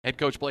Head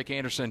coach Blake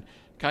Anderson,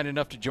 kind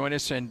enough to join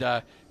us. And,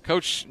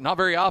 Coach, not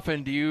very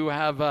often do you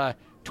have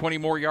 20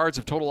 more yards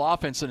of total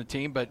offense in a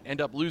team, but end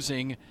up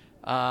losing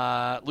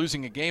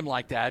a game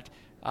like that.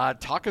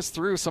 Talk us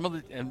through some of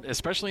the,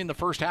 especially in the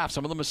first half,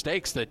 some of the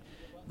mistakes that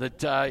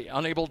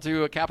unable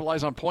to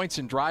capitalize on points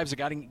and drives,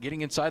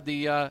 getting inside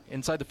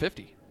the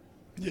 50.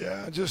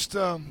 Yeah, and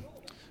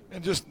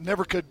just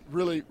never could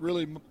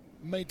really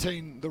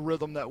maintain the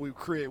rhythm that we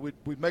create.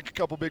 We'd make a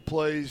couple big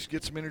plays,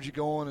 get some energy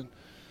going, and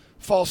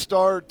false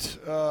start,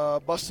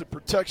 busted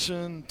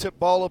protection, tip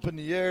ball up in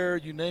the air,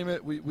 you name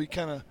it. We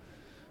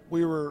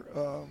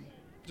were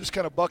just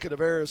kind of bucket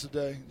of errors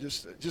today,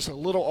 just a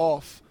little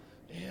off.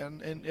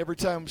 And every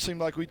time it seemed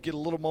like we'd get a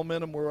little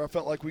momentum where I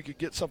felt like we could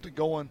get something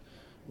going,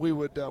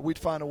 we'd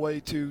find a way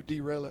to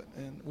derail it.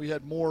 And we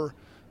had more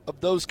of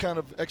those kind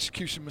of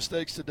execution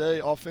mistakes today,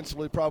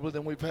 offensively probably,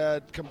 than we've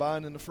had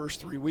combined in the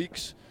first 3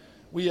 weeks.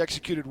 We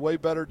executed way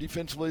better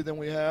defensively than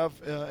we have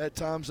at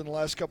times in the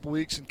last couple of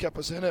weeks and kept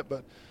us in it,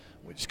 but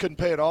we just couldn't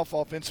pay it off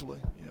offensively.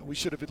 We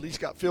should have at least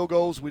got field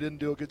goals. We didn't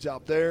do a good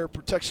job there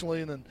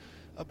protectionally, and then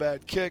a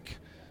bad kick.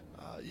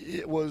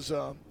 It was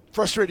a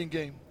frustrating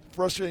game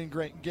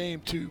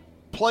to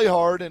play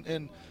hard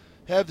and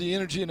have the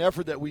energy and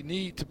effort that we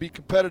need to be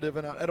competitive.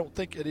 And I don't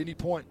think at any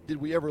point did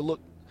we ever look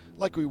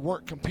like we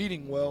weren't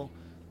competing well,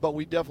 but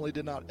we definitely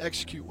did not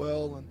execute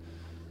well. And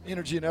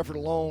energy and effort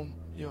alone,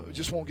 it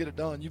just won't get it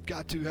done. You've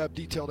got to have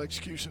detailed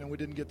execution, and we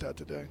didn't get that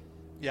today.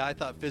 Yeah, I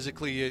thought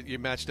physically you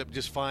matched up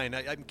just fine.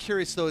 I'm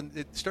curious, though,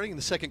 starting in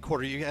the second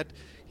quarter, you had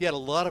a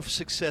lot of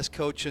success,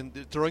 Coach, and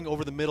throwing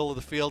over the middle of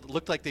the field. It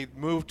looked like they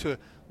moved to a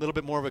little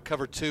bit more of a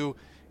cover two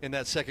in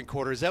that second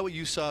quarter. Is that what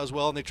you saw as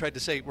well? And they tried to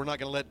say, we're not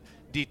going to let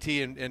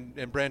DT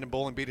and Brandon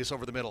Bowling beat us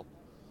over the middle.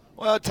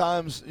 Well, at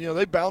times,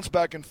 they bounced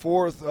back and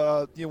forth.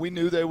 We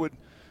knew they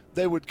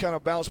would kind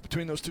of bounce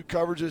between those two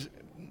coverages.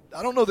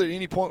 I don't know that at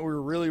any point we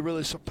were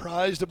really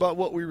surprised about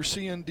what we were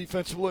seeing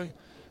defensively.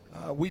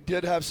 We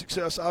did have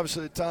success,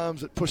 obviously, at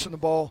times at pushing the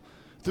ball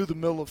through the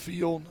middle of the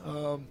field.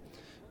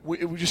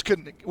 We just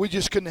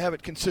couldn't have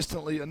it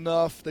consistently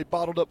enough. They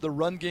bottled up the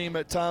run game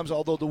at times,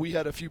 although we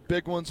had a few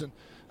big ones, and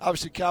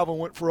obviously Calvin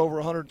went for over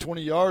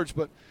 120 yards.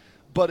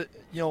 But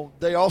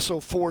they also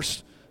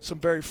forced some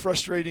very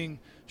frustrating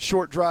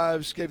short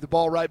drives, gave the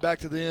ball right back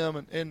to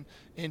them, and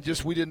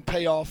just we didn't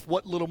pay off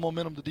what little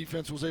momentum the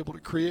defense was able to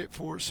create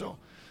for us. So.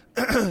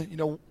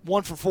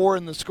 1 for 4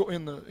 in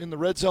the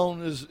red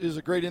zone is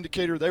a great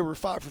indicator. They were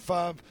 5 for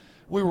 5.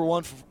 We were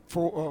 1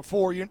 for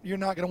 4. You're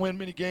not going to win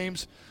many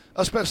games,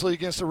 especially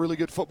against a really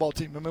good football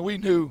team. I mean, we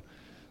knew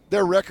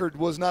their record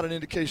was not an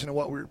indication of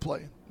what we were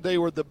playing. They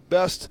were the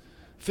best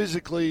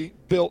physically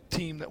built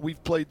team that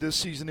we've played this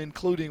season,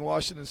 including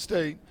Washington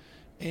State.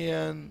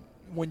 And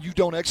when you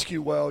don't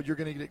execute well, you're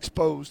going to get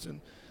exposed.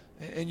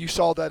 And you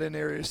saw that in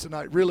areas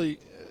tonight, really,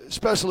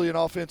 especially in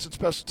offense and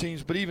special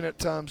teams, but even at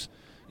times –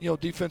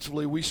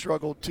 defensively, we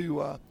struggled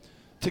to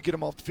get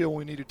them off the field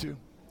when we needed to.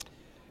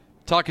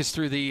 Talk us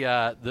through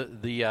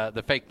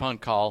the fake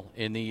punt call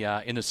in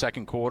the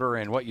second quarter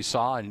and what you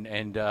saw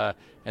and the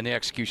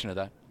execution of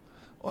that.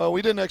 Well,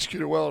 we didn't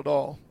execute it well at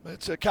all.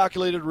 It's a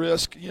calculated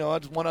risk.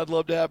 It's one I'd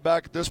love to have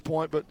back at this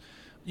point, but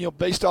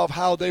based off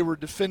how they were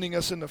defending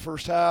us in the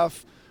first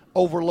half,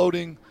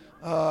 overloading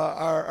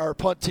our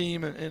punt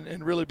team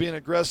and really being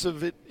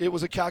aggressive, it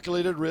was a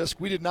calculated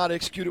risk. We did not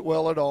execute it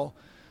well at all.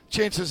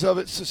 Chances of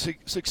it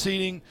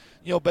succeeding,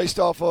 based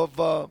off of,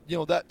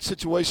 that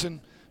situation,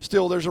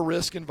 still there's a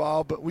risk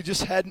involved, but we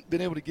just hadn't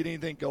been able to get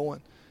anything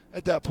going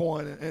at that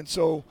point. And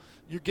so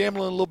you're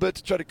gambling a little bit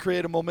to try to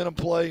create a momentum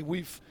play.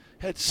 We've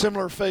had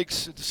similar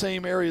fakes at the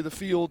same area of the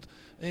field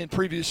in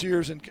previous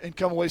years and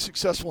come away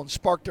successful and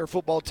sparked our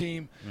football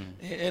team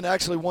and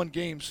actually won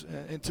games.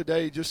 And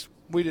today just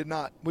we did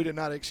not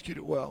execute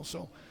it well.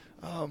 So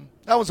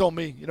that was on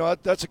me.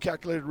 That's a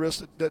calculated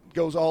risk that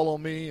goes all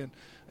on me. And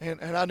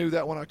I knew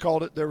that when I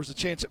called it. There was a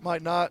chance it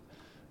might not.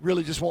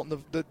 Really just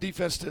wanting the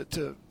defense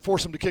to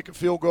force them to kick a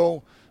field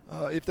goal.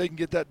 If they can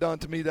get that done,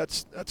 to me,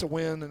 that's a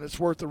win, and it's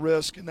worth the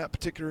risk in that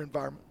particular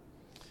environment.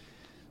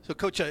 So,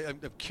 Coach,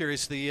 I'm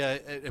curious.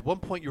 At one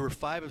point, you were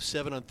 5 of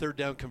 7 on third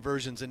down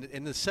conversions, and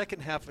in the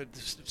second half,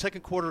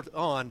 second quarter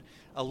on,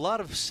 a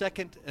lot of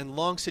second and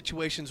long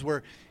situations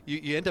where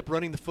you end up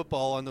running the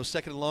football on those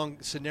second and long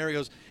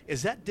scenarios.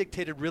 Is that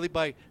dictated really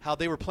by how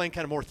they were playing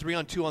kind of more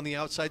 3-on-2 on the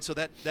outside, so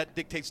that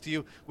dictates to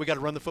you we got to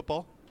run the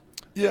football?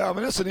 Yeah, I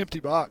mean, it's an empty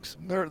box.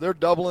 They're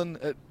doubling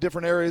at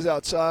different areas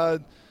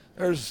outside.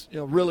 There's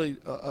really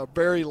a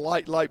very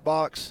light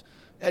box.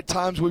 At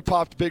times we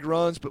popped big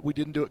runs, but we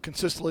didn't do it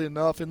consistently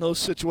enough in those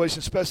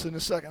situations, especially in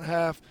the second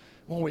half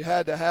when we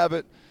had to have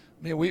it.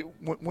 I mean,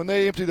 when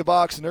they empty the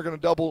box and they're going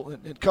to double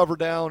and cover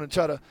down and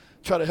try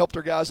to help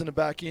their guys in the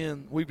back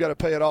end, we've got to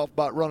pay it off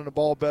by running the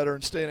ball better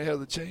and staying ahead of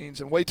the chains.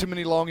 And way too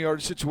many long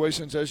yardage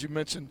situations, as you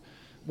mentioned,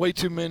 way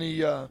too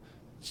many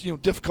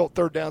difficult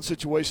third down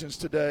situations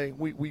today.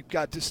 We've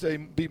got to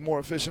be more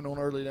efficient on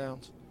early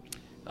downs.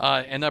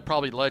 And that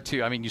probably led to,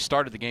 you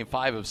started the game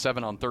 5 of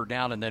 7 on third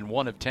down and then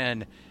 1 of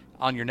 10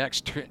 on your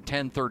next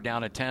 10 third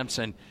down attempts.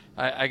 And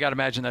I got to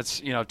imagine that's,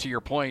 to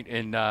your point,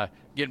 in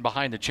getting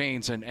behind the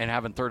chains and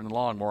having third and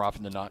long more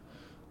often than not.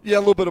 Yeah, a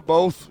little bit of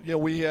both.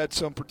 We had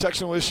some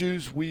protectional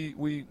issues.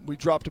 We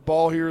dropped a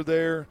ball here or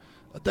there.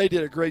 They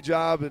did a great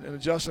job in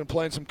adjusting and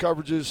playing some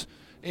coverages.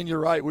 And you're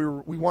right,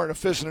 we weren't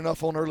efficient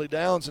enough on early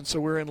downs, and so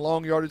we're in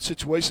long yardage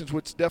situations,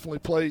 which definitely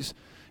plays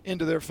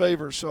into their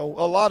favor. So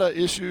a lot of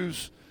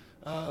issues.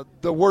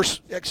 The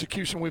worst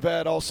execution we've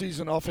had all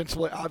season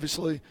offensively,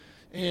 obviously,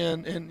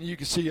 and you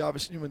can see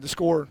obviously the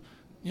score.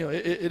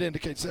 It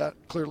indicates that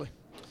clearly.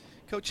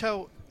 Coach,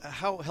 how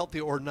healthy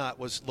or not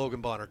was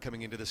Logan Bonner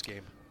coming into this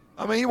game?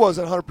 I mean, he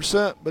wasn't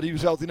 100%, but he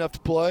was healthy enough to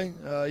play.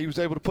 He was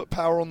able to put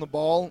power on the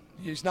ball.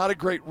 He's not a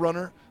great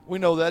runner. We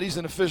know that. He's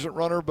an efficient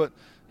runner, but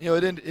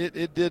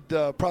it did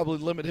probably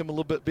limit him a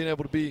little bit being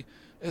able to be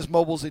as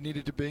mobile as he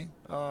needed to be.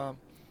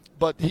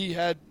 But he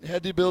had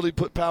the ability to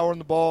put power on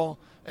the ball.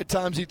 At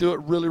times he threw it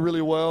really,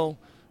 really well.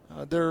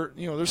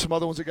 There's some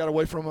other ones that got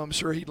away from him. I'm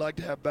sure he'd like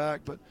to have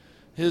back, but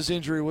his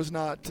injury was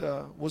not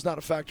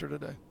a factor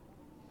today.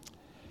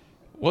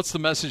 What's the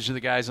message to the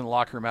guys in the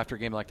locker room after a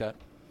game like that?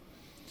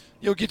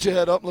 Get your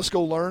head up. Let's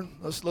go learn.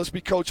 Let's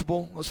be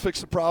coachable. Let's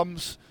fix the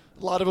problems.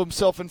 A lot of them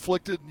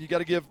self-inflicted. You got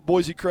to give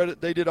Boise credit.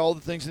 They did all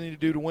the things they need to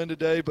do to win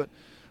today, but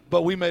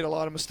we made a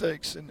lot of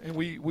mistakes, and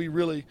we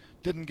really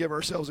didn't give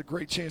ourselves a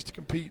great chance to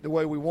compete the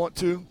way we want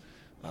to.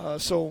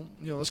 So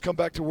let's come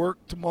back to work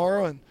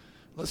tomorrow and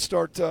let's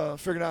start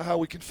figuring out how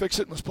we can fix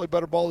it, and let's play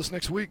better ball this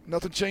next week.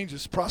 Nothing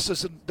changes.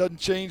 Process doesn't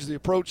change. The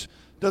approach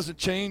doesn't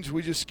change.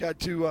 We just got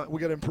to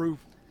improve.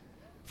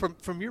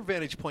 From your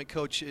vantage point,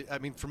 Coach, I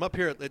mean, from up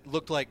here, it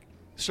looked like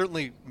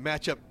certainly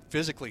match up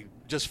physically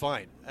just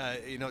fine.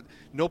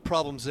 No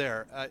problems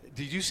there.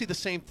 Did you see the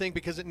same thing?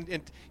 Because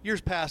in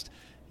years past,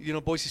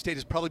 Boise State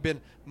has probably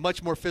been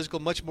much more physical,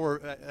 much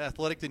more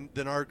athletic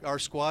than our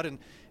squad, and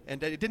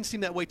it didn't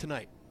seem that way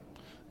tonight.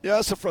 Yeah,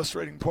 that's the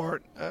frustrating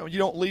part. You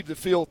don't leave the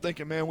field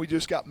thinking, man, we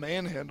just got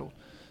manhandled.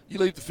 You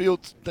leave the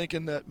field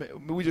thinking that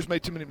we just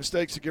made too many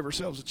mistakes to give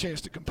ourselves a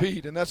chance to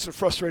compete, and that's the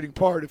frustrating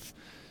part. If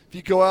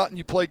you go out and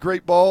you play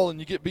great ball and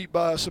you get beat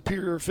by a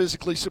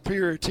physically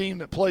superior team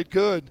that played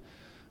good,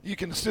 you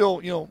can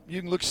still, you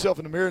can look yourself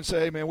in the mirror and say,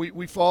 hey, man,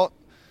 we fought,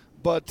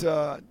 but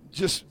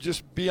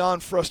just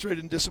beyond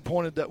frustrated and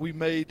disappointed that we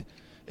made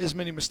as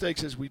many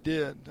mistakes as we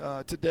did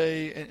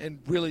today and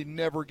really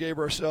never gave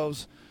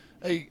ourselves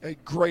a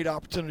great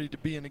opportunity to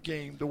be in the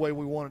game the way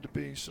we wanted to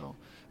be. So,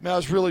 I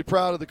was really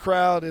proud of the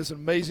crowd. It's an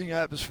amazing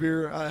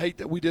atmosphere. I hate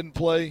that we didn't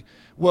play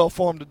well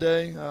for them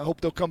today. I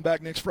hope they'll come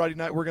back next Friday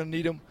night. We're going to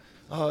need them.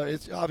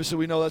 It's obviously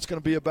we know that's going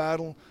to be a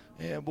battle,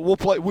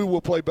 but we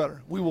will play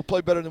better. We will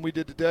play better than we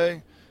did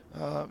today.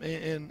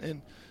 The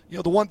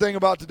one thing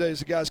about today is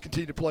the guys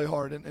continue to play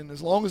hard, and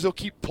as long as they'll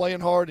keep playing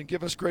hard and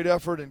give us great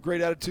effort and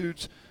great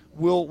attitudes,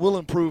 we'll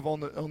improve on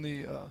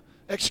the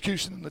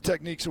execution and the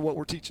techniques of what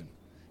we're teaching.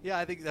 Yeah,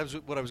 I think that was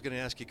what I was going to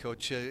ask you,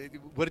 Coach.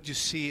 What did you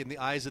see in the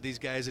eyes of these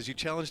guys as you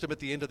challenged them at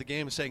the end of the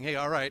game and saying, hey,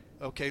 all right,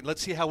 okay,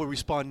 let's see how we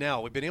respond now.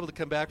 We've been able to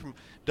come back from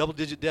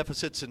double-digit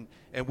deficits and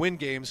win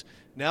games.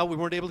 Now we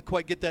weren't able to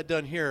quite get that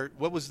done here.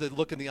 What was the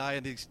look in the eye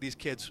of these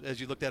kids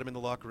as you looked at them in the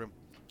locker room?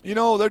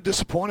 They're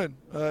disappointed,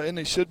 and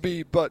they should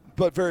be, but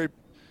very,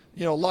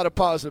 a lot of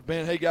positive.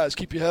 Man, hey, guys,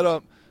 keep your head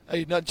up.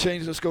 Hey, nothing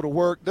changes. Let's go to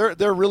work.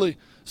 They're really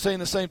saying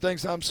the same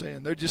things I'm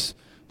saying. They're just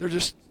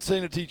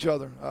saying it to each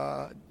other.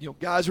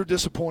 Guys are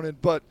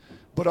disappointed, but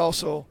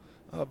also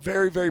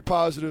very, very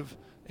positive.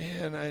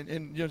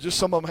 And just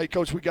some of them, hey,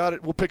 Coach, we got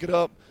it. We'll pick it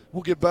up.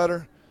 We'll get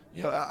better.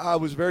 I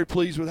was very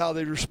pleased with how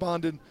they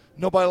responded.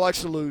 Nobody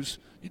likes to lose.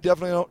 You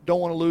definitely don't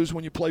want to lose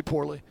when you play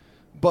poorly.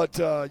 But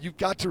you've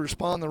got to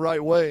respond the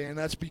right way, and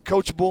that's be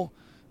coachable,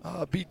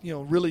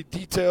 really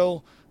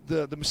detail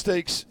the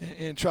mistakes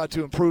and try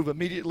to improve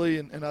immediately.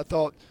 And I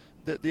thought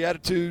that the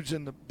attitudes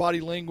and the body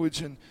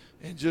language and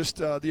just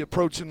the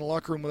approach in the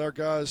locker room with our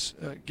guys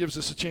gives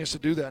us a chance to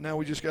do that. Now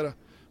we just gotta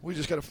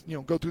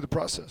go through the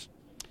process.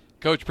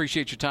 Coach,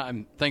 appreciate your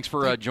time. Thanks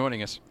for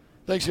joining us.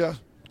 Thanks, guys.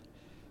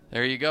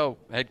 There you go,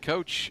 head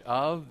coach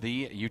of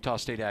the Utah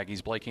State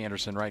Aggies, Blake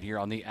Anderson, right here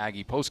on the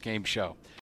Aggie Postgame Show.